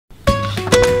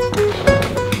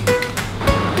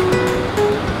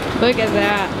Look at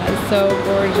that. That's so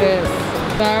gorgeous.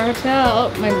 Our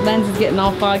hotel. Oh, my lens is getting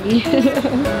all foggy.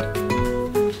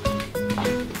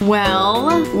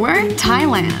 Well, we're in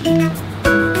Thailand.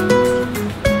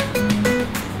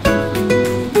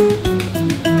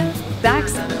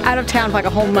 Zach's out of town for like a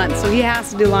whole month, so he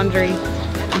has to do laundry.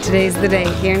 And today's the day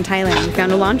here in Thailand. We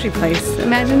found a laundry place.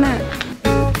 Imagine that.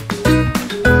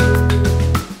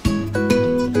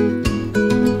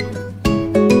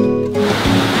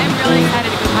 I'm really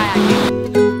excited to go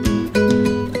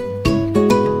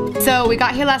kayaking. So we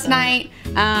got here last night,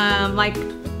 like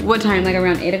what time? Like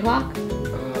around 8 o'clock?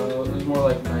 It was more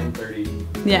like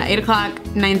 9:30. Yeah, 8 o'clock,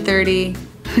 9:30.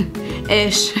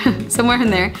 Ish, somewhere in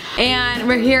there. And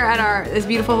we're here at this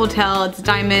beautiful hotel. It's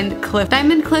Diamond Cliff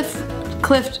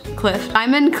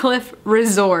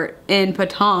Resort in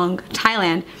Patong,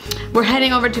 Thailand. We're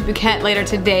heading over to Phuket later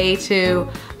today to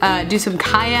do some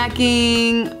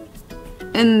kayaking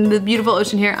in the beautiful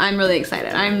ocean here. I'm really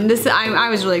excited. I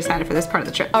was really excited for this part of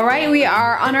the trip. All right, we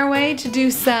are on our way to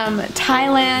do some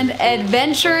Thailand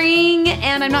adventuring,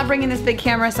 and I'm not bringing this big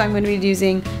camera, so I'm going to be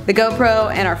using the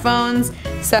GoPro and our phones.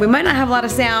 So we might not have a lot of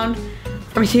sound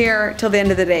from here till the end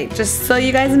of the day, just so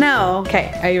you guys know.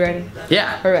 Okay, are you ready?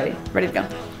 Yeah. We're ready. Ready to go.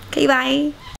 Okay,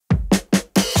 bye.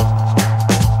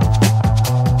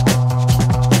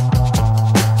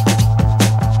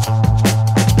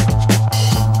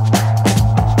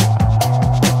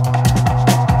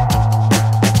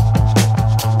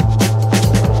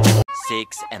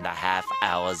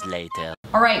 Hours later.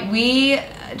 All right, we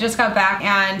just got back,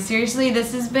 and seriously,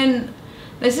 this is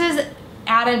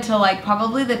added to like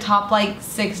probably the top like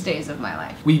 6 days of my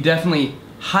life. We definitely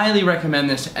highly recommend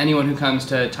this to anyone who comes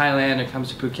to Thailand or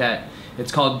comes to Phuket.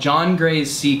 It's called John Gray's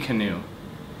Sea Canoe,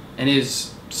 and it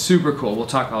is super cool. We'll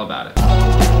talk all about it.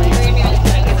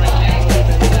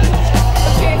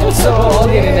 So I'll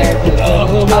get in there. A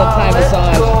little bit of Thai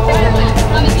massage.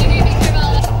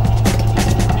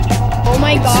 Oh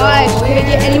my gosh, could it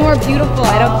get any more beautiful?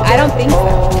 I don't think so.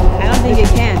 I don't think it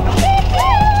can.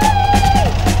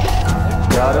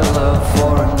 Got a love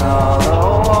for another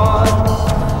one.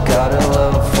 Got a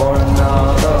love for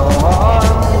another one.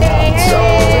 So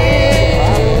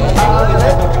I'll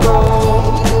let go.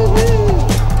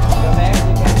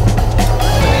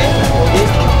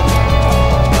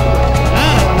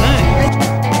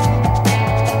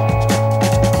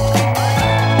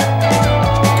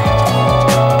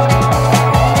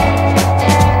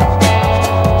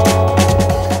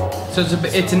 So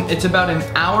it's about an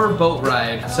hour boat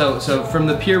ride. So from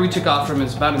the pier we took off from,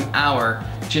 it's about an hour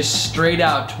just straight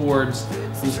out towards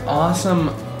these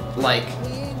awesome like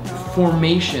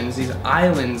formations, these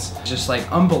islands, just like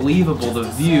unbelievable. The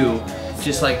view,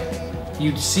 just like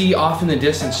you'd see off in the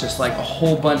distance, just like a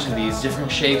whole bunch of these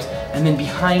different shapes, and then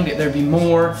behind it there'd be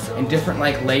more and different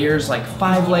like layers, like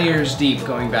 5 layers deep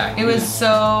going back. It was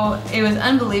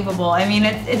unbelievable. I mean,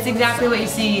 it's exactly what you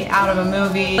see out of a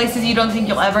movie. Places you don't think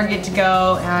you'll ever get to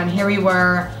go, and here we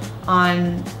were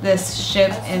on this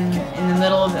ship in the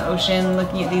middle of the ocean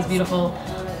looking at these beautiful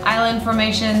island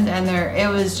formations, and it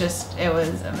was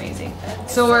amazing.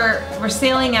 So we're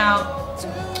sailing out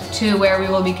to where we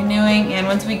will be canoeing, and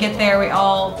once we get there, we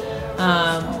all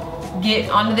get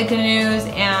onto the canoes,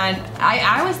 and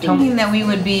I was thinking that we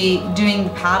would be doing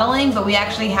paddling, but they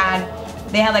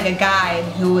had like a guide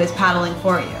who was paddling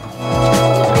for you.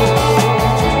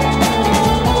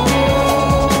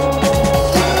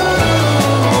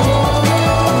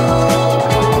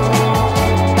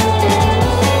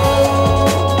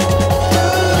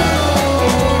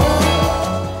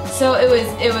 So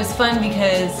it was fun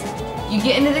because you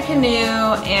get into the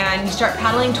canoe and you start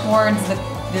paddling towards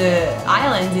the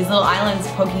islands, these little islands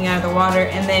poking out of the water,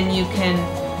 and then you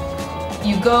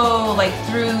go like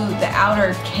through the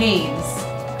outer caves.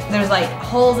 There's like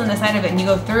holes in the side of it, and you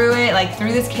go through it, like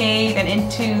through this cave and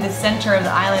into the center of the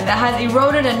island that has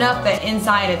eroded enough that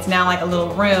inside it's now like a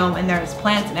little room, and there's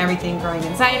plants and everything growing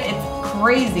inside. It's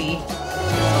crazy.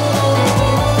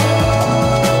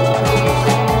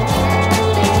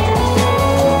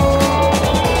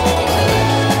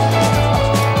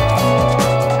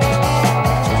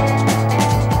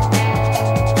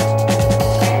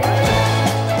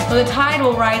 The tide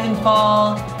will rise and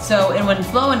fall, so and when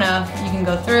it's low enough, you can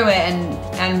go through it,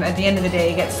 and at the end of the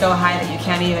day, it gets so high that you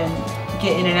can't even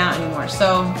get in and out anymore.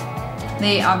 So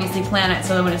they obviously plan it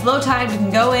so that when it's low tide, we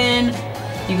can go in.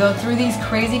 You go through these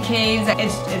crazy caves.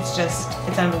 It's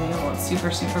unbelievable. It's super,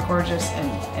 super gorgeous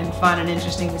and fun and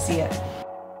interesting to see it.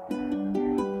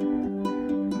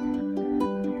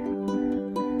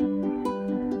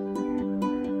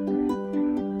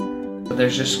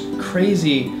 There's just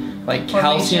crazy like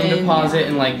calcium Formation, deposit, yeah.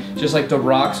 and like just like the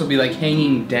rocks will be like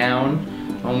hanging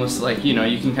down, almost like, you know,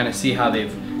 you can kind of see how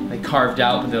they've like carved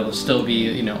out, but there'll still be,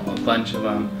 you know, a bunch of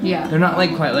them. Yeah. They're not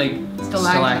like quite like Stalactites.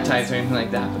 stalactites or anything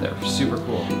like that, but they're super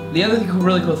cool. The other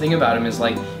really cool thing about them is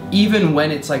like, even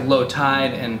when it's like low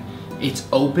tide and it's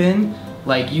open,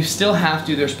 like you still have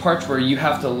to, there's parts where you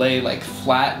have to lay like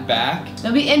flat back.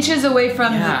 They'll be inches away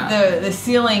from Yeah. the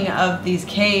ceiling of these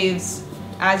caves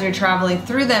as you're traveling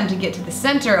through them to get to the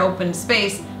center open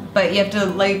space, but you have to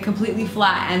lay completely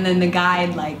flat, and then the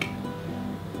guide like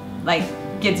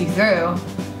gets you through.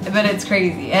 But it's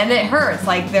crazy and it hurts.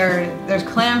 Like there's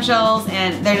clamshells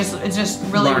and it's just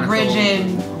really Barnacles.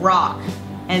 rigid rock,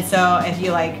 and so if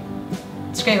you like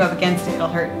scrape up against it, it'll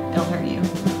hurt you.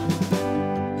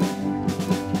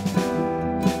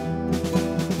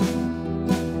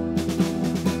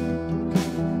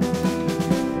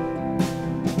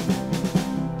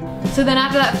 So then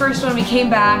after that first one, we came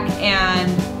back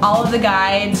and all of the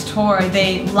guides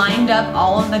they lined up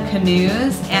all of the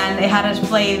canoes and they had us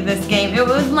play this game. It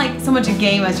wasn't like so much a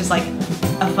game as just like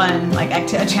a fun, like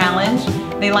a challenge.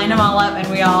 They lined them all up and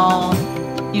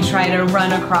you try to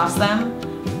run across them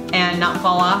and not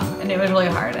fall off, and it was really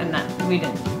hard, and we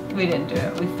didn't do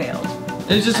it. We failed.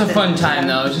 It was just a fun time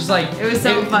though. It was just like, it was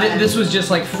so fun. This was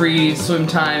just like free swim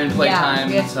time and play time.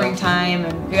 Yeah, we had free time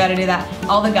and we got to do that.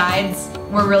 All the guides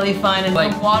were really fun, and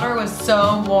Like- the water was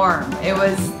so warm. It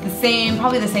was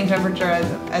probably the same temperature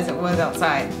as it was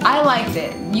outside. I liked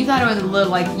it. You thought it was a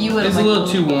little like you would. It was a little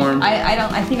too warm.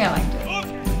 I think I liked it.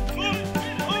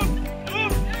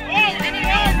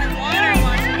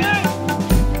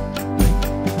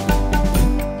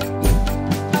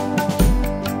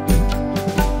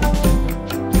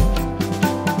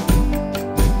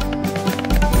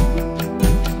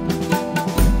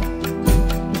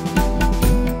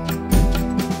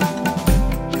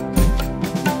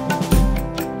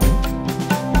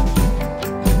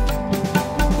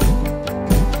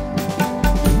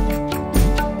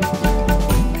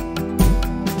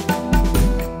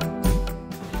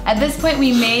 At this point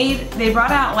they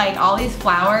brought out like all these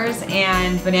flowers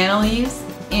and banana leaves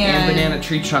and banana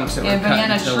tree trunks that were cut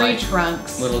banana into tree like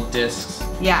trunks. little discs.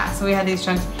 Yeah, so we had these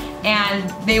trunks, and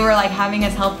they were like having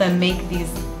us help them make these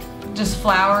just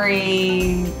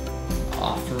flowery.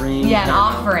 Offering. Yeah, an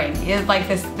offering. It's like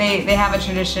this. They have a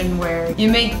tradition where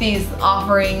you make these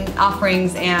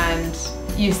offerings and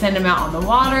you send them out on the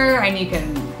water, and you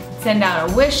can send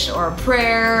out a wish or a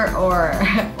prayer or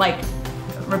like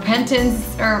repentance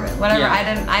or whatever.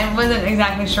 Yeah. I wasn't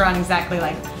exactly sure on exactly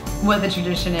like what the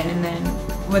tradition is. And then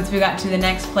once we got to the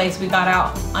next place, we got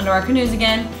out onto our canoes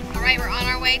again. All right, we're on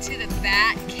our way to the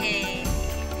Bat Cave.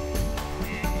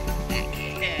 Bat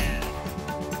Cave.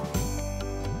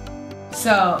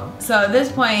 So at this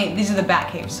point, these are the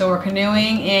bat caves. So we're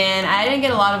canoeing, and I didn't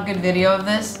get a lot of good video of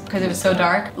this because it was so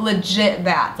dark. Legit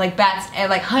bats, like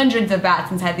hundreds of bats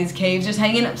inside these caves, just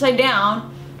hanging upside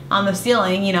down on the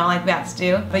ceiling, you know, like bats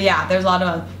do. But yeah, there's a lot of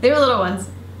them. They were little ones.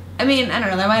 I mean, I don't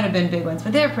know, there might have been big ones,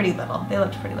 but they were pretty little. They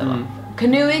looked pretty little.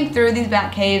 Canoeing through these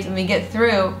bat caves, and we get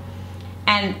through,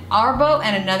 and our boat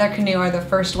and another canoe are the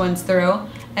first ones through.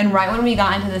 And right when we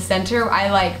got into the center,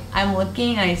 I'm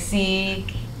looking and I see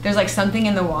there's like something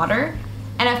in the water.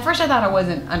 And at first I thought it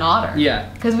wasn't an otter.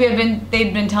 Yeah. Because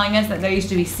they'd been telling us that there used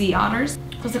to be sea otters.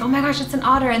 I was like, oh my gosh, it's an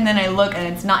otter. And then I look and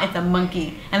it's not, it's a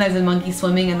monkey. And there's a monkey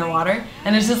swimming in the water.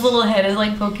 And there's this little head is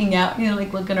like poking out, you know,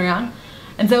 like looking around.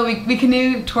 And so we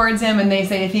canoe towards him, and they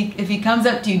say if he comes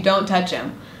up to you, don't touch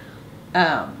him.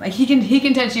 Like he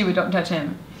can touch you, but don't touch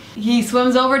him. He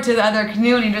swims over to the other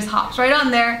canoe and he just hops right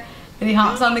on there. And he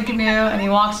hops on the canoe and he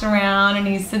walks around and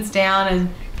he sits down and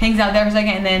hangs out there for a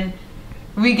second. And then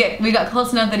we got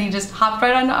close enough that he just hopped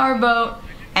right onto our boat,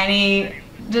 and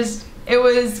it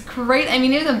was great. I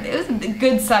mean, it was a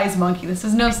good sized monkey. This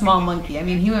is no small monkey. I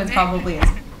mean, he was probably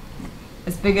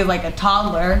as big as like a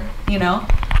toddler, you know.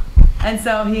 And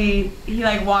so he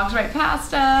like walks right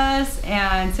past us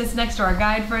and sits next to our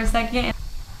guide for a second.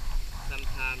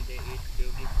 Sometimes they eat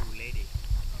beautiful lady.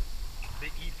 They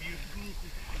eat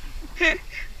beautiful.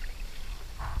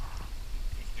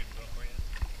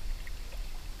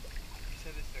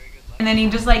 And then he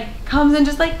just like comes and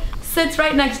just like sits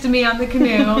right next to me on the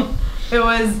canoe. It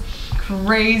was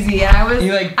crazy. And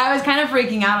I was kind of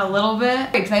freaking out a little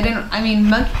bit because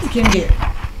monkeys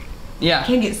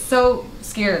can get so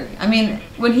scary. I mean,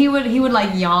 when he would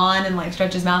like yawn and like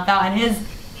stretch his mouth out, and his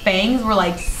fangs were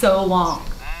like so long.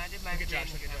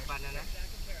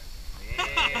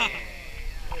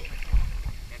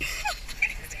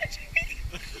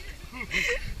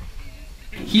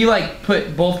 he like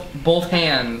put both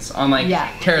hands on like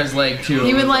Tara's leg too.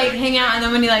 He would like hang out, and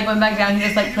then when he like went back down, he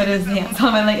just like put his hands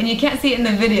on my leg, and you can't see it in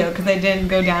the video because I didn't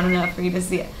go down enough for you to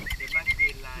see it.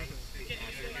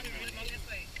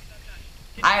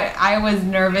 I was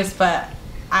nervous, but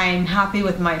I'm happy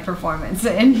with my performance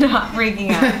and not freaking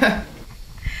out.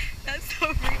 That's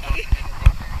so freaky.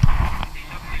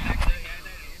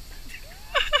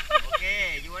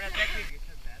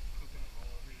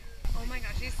 Oh my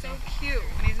gosh, he's so cute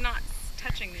when he's not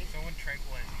touching me.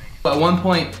 At one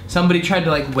point, somebody tried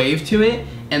to like wave to it,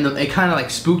 and it kind of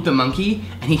like spooked the monkey,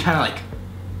 and he kind of like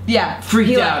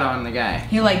freaked out on the guy.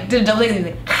 He like did a double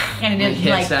and he did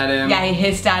hissed at him. Yeah, he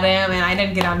hissed at him, and I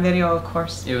didn't get on video, of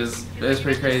course. It was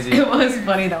pretty crazy. It was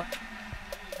funny though.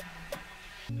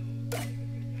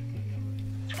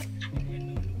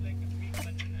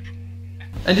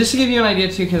 And just to give you an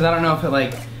idea too, because I don't know if it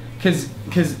like,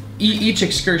 because each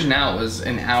excursion out was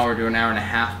an hour to an hour and a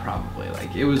half probably.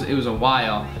 Like it was a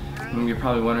while. And you're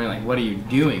probably wondering like, what are you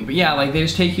doing? But yeah, like they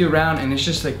just take you around, and it's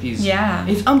just like these. Yeah.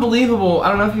 It's unbelievable. I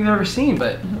don't know if you've ever seen,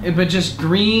 but just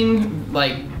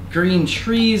green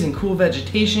trees and cool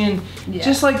vegetation. Yeah.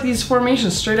 Just like these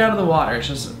formations straight out of the water. It's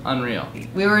just unreal.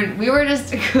 We were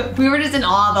just in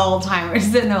awe the whole time. We were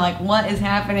just sitting there like, what is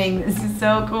happening? This is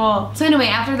so cool. So anyway,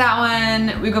 after that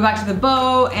one, we go back to the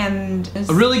boat and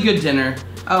a really good dinner.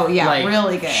 Oh yeah, like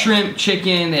really good. Shrimp,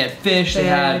 chicken, they had fish, they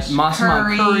had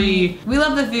massaman curry. We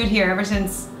love the food here ever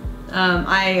since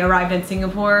I arrived in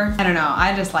Singapore. I don't know,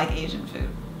 I just like Asian food.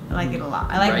 I like it a lot.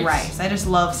 I like rice. I just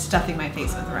love stuffing my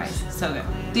face with rice. It's so good.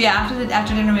 So yeah,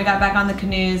 after dinner we got back on the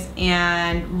canoes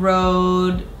and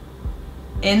rode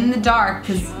in the dark,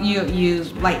 because you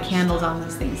light candles on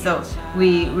these things. So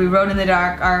we rode in the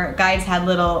dark. Our guides had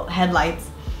little headlights.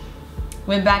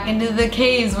 Went back into the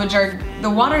caves, which are, the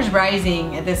water's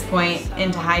rising at this point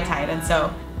into high tide, and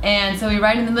so we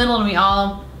ride in the middle, and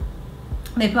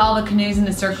they put all the canoes in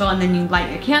a circle, and then you light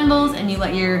your candles and you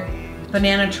let your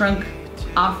banana trunk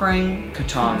offering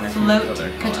katong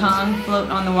float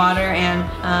on the water,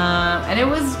 and it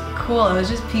was cool. It was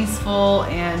just peaceful,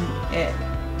 and it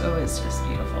was just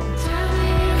beautiful.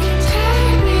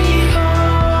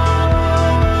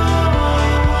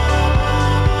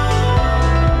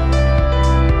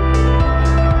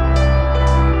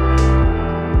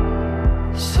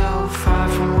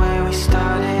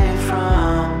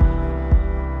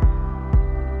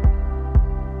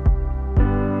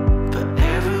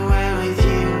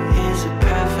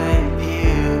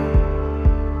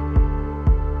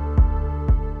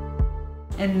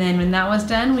 And then when that was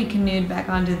done, we canoed back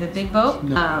onto the big boat.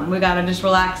 We got to just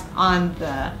relax on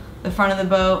the front of the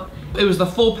boat. It was the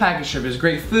full package trip. It was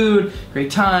great food, great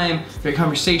time, great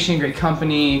conversation, great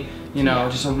company, you know,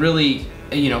 just a really,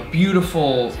 you know,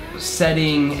 beautiful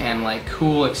setting and like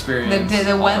cool experience.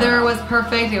 The weather was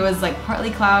perfect. It was like partly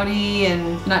cloudy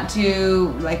and not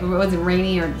too, like it wasn't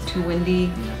rainy or too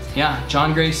windy. Yeah,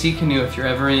 John Gray Sea Canoe. If you're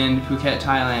ever in Phuket,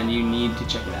 Thailand, you need to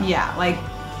check it out. Yeah, like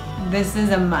this is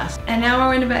a must. And now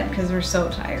we're going to bed because we're so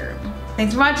tired.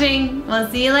 Thanks for watching. We'll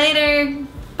see you later.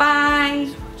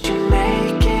 Bye.